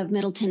of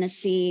Middle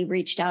Tennessee,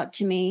 reached out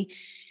to me.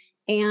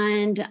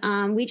 And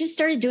we just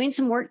started doing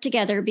some work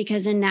together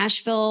because in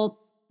Nashville,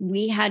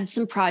 we had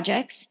some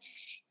projects.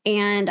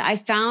 And I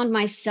found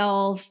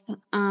myself,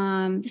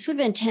 this would have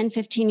been 10,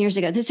 15 years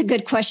ago. This is a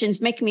good question.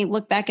 It's making me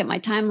look back at my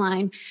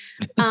timeline.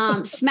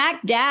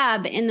 Smack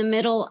dab in the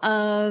middle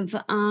of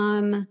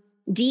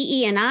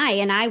DE&I.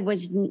 And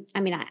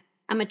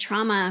I'm a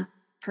trauma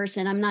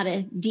person. I'm not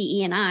a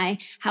DE&I.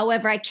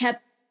 However, I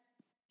kept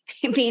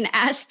being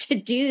asked to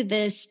do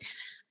this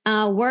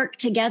work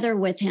together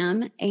with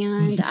him.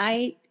 And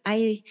I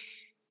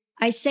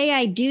say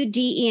I do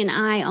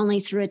DE&I only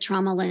through a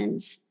trauma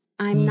lens.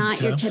 I'm not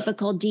your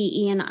typical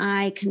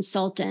DE&I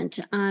consultant.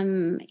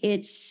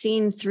 It's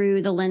seen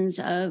through the lens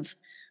of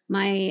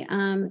my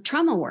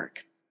trauma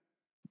work.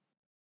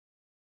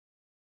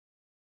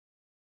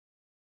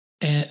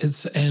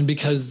 And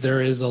because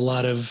there is a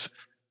lot of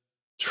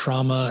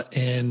trauma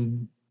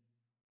and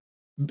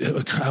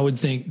I would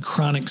think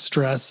chronic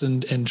stress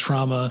and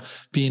trauma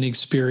being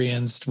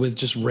experienced with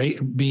just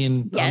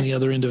being on the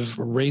other end of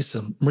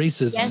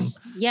racism.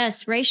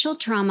 Yes, racial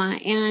trauma.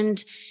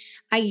 And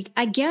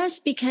I guess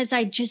because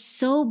I just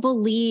so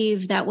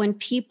believe that when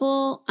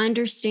people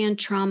understand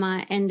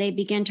trauma and they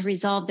begin to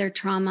resolve their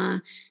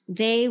trauma,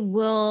 they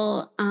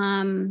will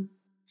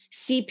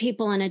see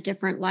people in a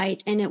different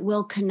light and it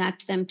will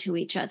connect them to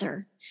each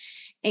other.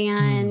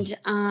 And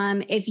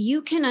if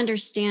you can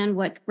understand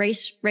what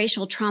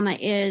racial trauma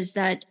is,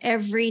 that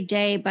every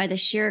day by the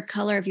sheer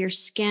color of your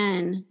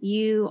skin,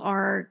 you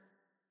are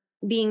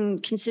being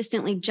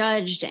consistently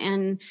judged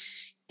and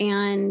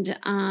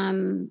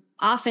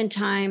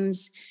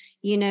oftentimes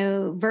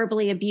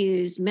verbally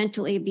abused,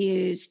 mentally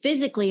abused,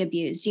 physically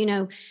abused,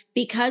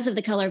 because of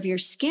the color of your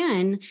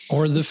skin.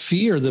 Or the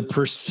fear, the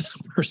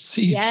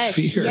perceived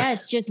fear.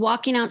 Yes. Just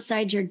walking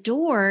outside your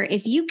door.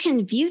 If you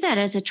can view that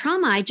as a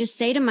trauma, I just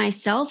say to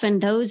myself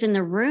and those in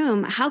the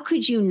room, how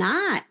could you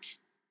not,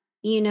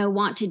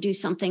 want to do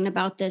something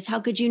about this? How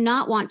could you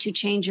not want to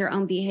change your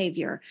own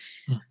behavior?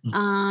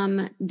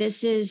 Mm-hmm.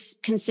 This is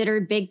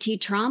considered big T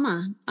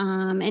trauma.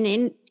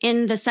 And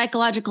in the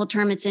psychological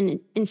term, it's an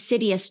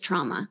insidious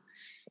trauma,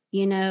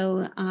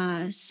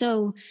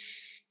 so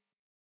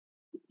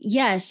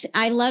yes,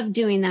 I love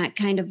doing that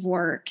kind of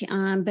work.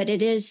 But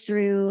it is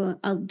through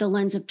the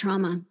lens of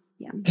trauma.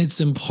 Yeah. It's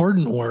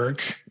important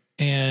work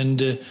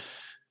and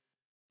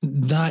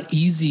not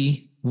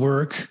easy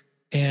work.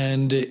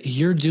 And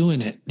you're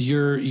doing it.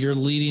 You're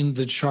leading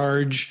the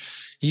charge.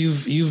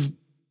 You've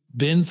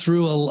been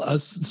through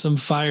some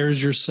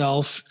fires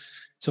yourself,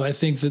 so I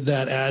think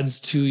that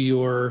adds to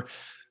your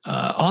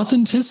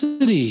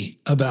authenticity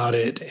about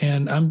it.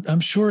 And I'm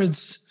sure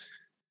it's,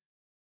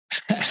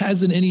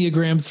 as an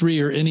Enneagram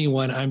 3 or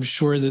anyone, I'm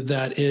sure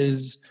that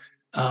is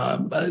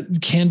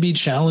can be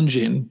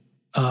challenging.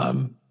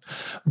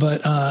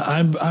 But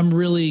I'm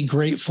really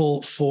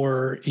grateful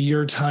for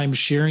your time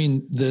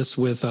sharing this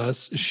with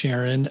us,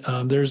 Sharon.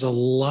 There's a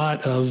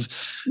lot of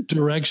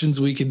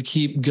directions we can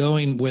keep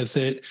going with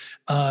it.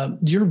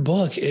 Your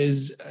book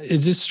it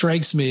just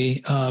strikes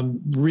me,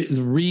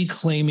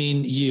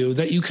 Reclaiming You,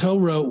 that you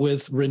co-wrote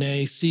with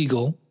Renee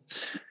Siegel.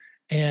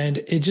 And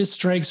it just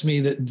strikes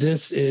me that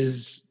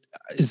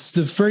it's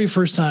the very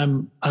first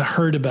time I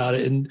heard about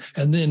it and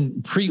then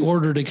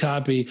pre-ordered a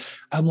copy.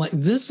 I'm like,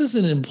 this is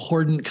an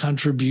important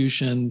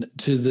contribution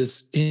to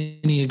this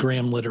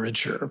Enneagram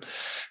literature.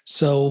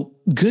 So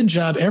good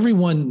job.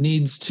 Everyone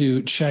needs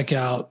to check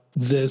out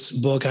this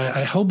book.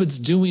 I hope it's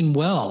doing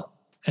well.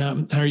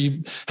 Have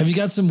you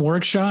got some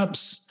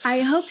workshops?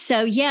 I hope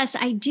so. Yes,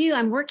 I do.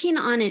 I'm working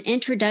on an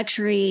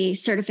introductory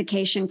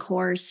certification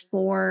course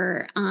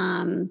for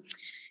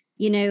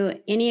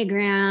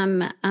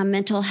Enneagram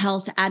mental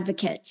health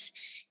advocates.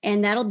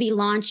 And that'll be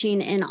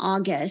launching in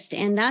August.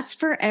 And that's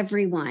for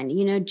everyone,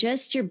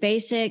 just your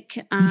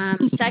basic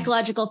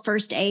psychological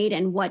first aid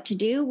and what to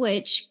do,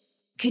 which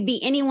could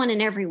be anyone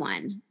and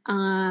everyone.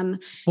 Tell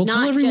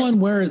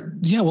everyone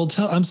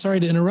I'm sorry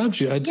to interrupt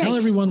you. Tell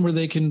everyone where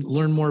they can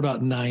learn more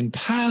about 9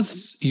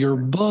 Paths, your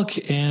book,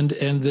 and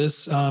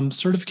this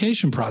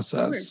certification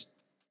process. Sure.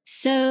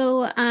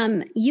 So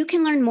you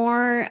can learn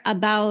more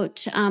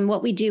about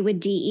what we do with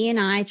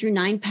DE&I through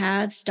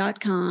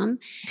 9paths.com.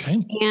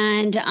 Okay.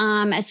 And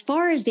as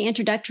far as the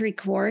introductory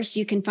course,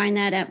 you can find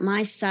that at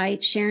my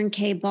site,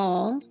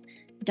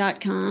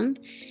 SharonKBall.com.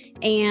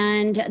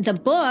 And the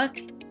book,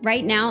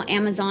 right now,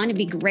 Amazon, it'd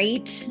be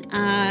great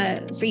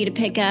for you to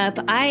pick up.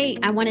 I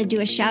want to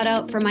do a shout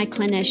out for my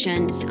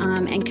clinicians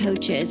and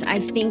coaches. I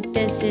think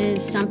this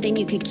is something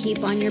you could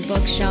keep on your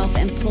bookshelf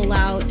and pull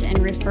out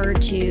and refer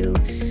to.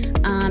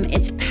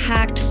 It's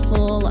packed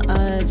full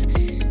of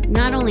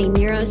not only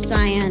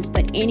neuroscience,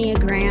 but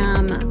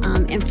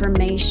Enneagram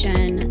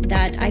information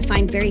that I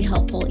find very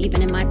helpful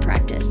even in my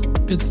practice.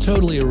 It's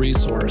totally a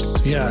resource.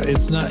 Yeah,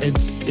 it's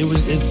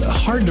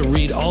hard to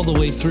read all the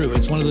way through.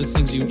 It's one of those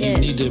things you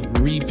need to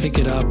re-pick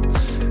it up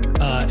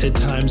at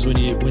times when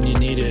you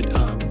need it.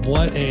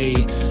 What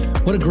a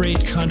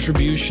great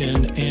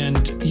contribution.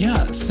 And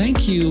yeah,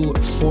 thank you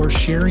for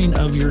sharing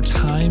of your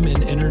time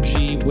and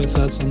energy with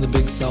us on the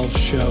Big Self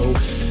Show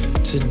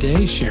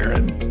today,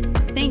 Sharon.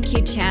 Thank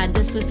you, Chad.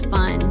 This was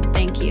fun.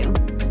 Thank you.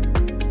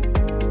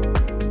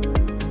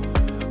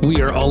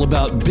 We are all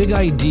about big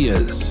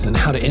ideas and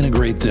how to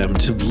integrate them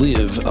to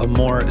live a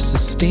more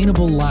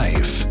sustainable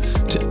life,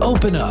 to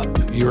open up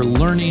your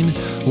learning,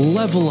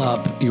 level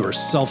up your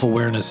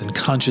self-awareness and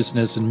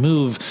consciousness, and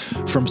move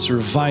from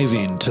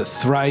surviving to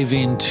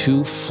thriving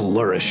to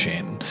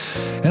flourishing.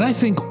 And I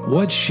think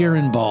what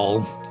Sharon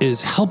Ball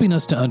is helping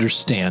us to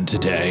understand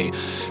today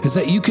is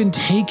that you can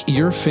take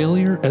your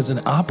failure as an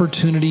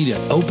opportunity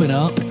to open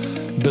up,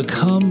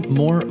 become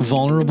more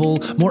vulnerable,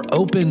 more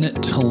open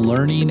to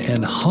learning,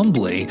 and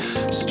humbly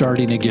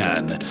starting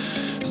again.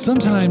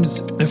 Sometimes,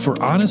 if we're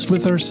honest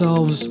with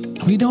ourselves,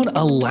 we don't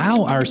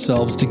allow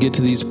ourselves to get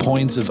to these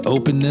points of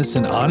openness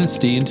and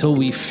honesty until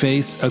we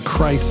face a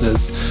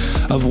crisis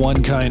of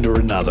one kind or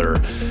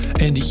another.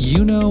 And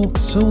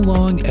so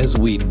long as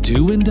we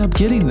do end up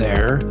getting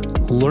there,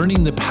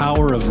 learning the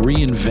power of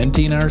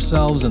reinventing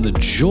ourselves and the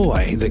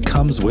joy that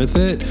comes with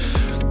it,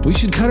 we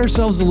should cut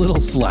ourselves a little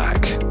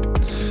slack.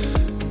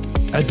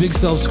 At Big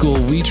Self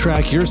School, we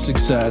track your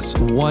success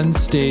one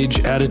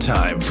stage at a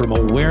time, from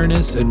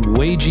awareness and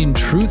waging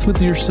truth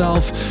with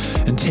yourself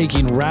and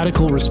taking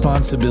radical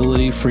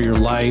responsibility for your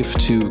life,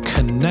 to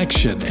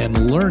connection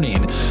and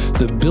learning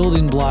the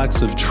building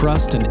blocks of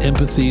trust and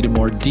empathy to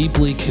more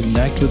deeply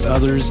connect with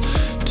others,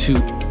 to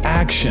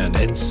action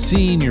and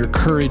seeing your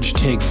courage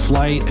take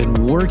flight and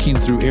working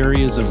through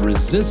areas of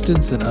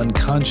resistance and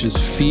unconscious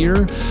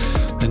fear.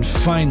 And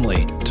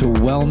finally, to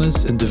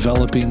wellness and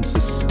developing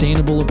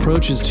sustainable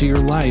approaches to your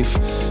life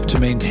to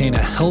maintain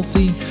a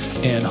healthy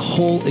and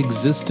whole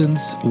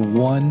existence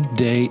one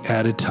day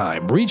at a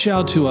time. Reach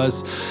out to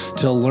us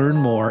to learn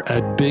more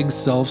at Big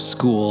Self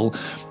School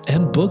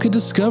and book a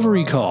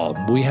discovery call.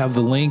 We have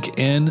the link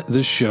in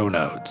the show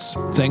notes.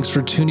 Thanks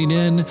for tuning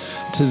in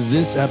to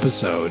this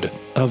episode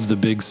of The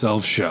Big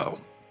Self Show.